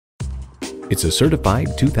It's a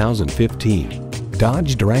certified 2015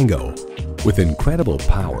 Dodge Durango. With incredible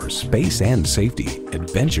power, space, and safety,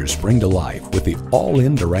 adventure spring to life with the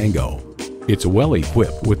all-in Durango. It's well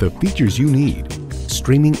equipped with the features you need: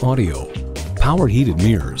 streaming audio, power heated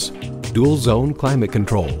mirrors, dual zone climate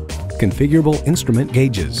control, configurable instrument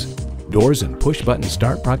gauges, doors and push button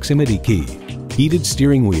start proximity key, heated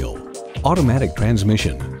steering wheel, automatic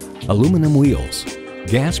transmission, aluminum wheels,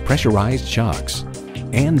 gas pressurized shocks,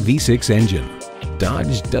 and V6 engine.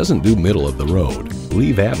 Dodge doesn't do middle of the road.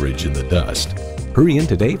 Leave average in the dust. Hurry in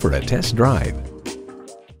today for a test drive.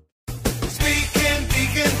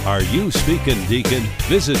 Are you speaking Deacon?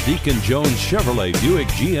 Visit Deacon Jones Chevrolet Buick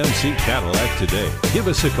GMC Cadillac today. Give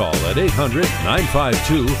us a call at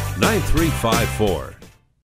 800-952-9354.